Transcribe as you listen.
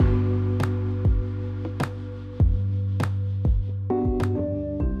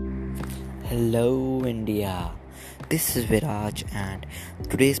Hello India, this is Viraj and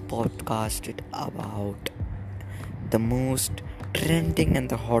today's podcast is about the most trending and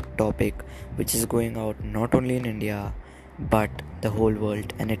the hot topic which is going out not only in India but the whole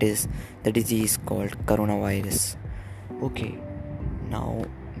world, and it is the disease called coronavirus. Okay, now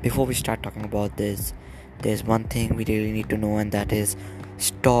before we start talking about this, there's one thing we really need to know, and that is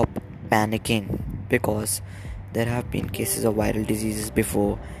stop panicking, because there have been cases of viral diseases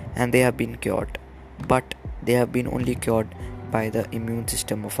before and they have been cured, but they have been only cured by the immune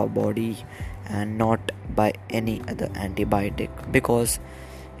system of our body and not by any other antibiotic. Because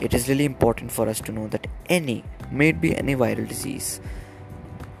it is really important for us to know that may it be any viral disease,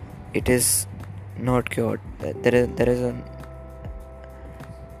 it is not cured. There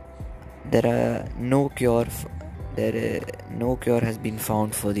are no cure. No cure has been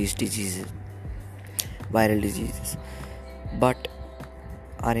found for these diseases, viral diseases, but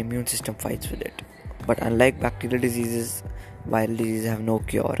our immune system fights with it. But unlike bacterial diseases, viral diseases have no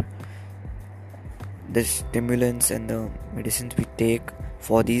cure. The stimulants and the medicines we take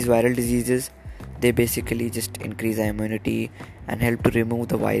for these viral diseases, they basically just increase our immunity and help to remove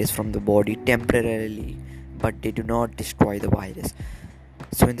the virus from the body temporarily, but they do not destroy the virus.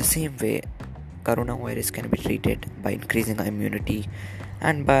 So in the same way, coronavirus can be treated by increasing our immunity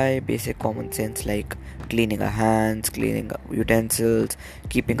and by basic common sense like cleaning our hands, cleaning our utensils,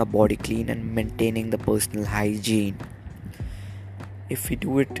 keeping our body clean and maintaining the personal hygiene. If we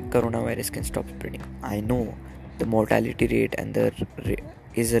do it, coronavirus can stop spreading. I know the mortality rate and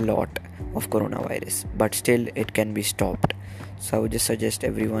is a lot of coronavirus, but still it can be stopped. So I would just suggest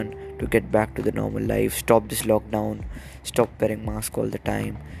everyone to get back to the normal life, stop this lockdown, stop wearing mask all the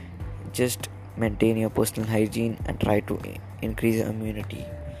time, just maintain your personal hygiene and try to increase your immunity.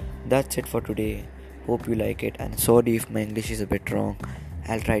 That's it for today. Hope you like it, and sorry if my English is a bit wrong.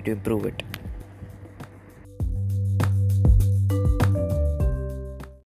 I'll try to improve it.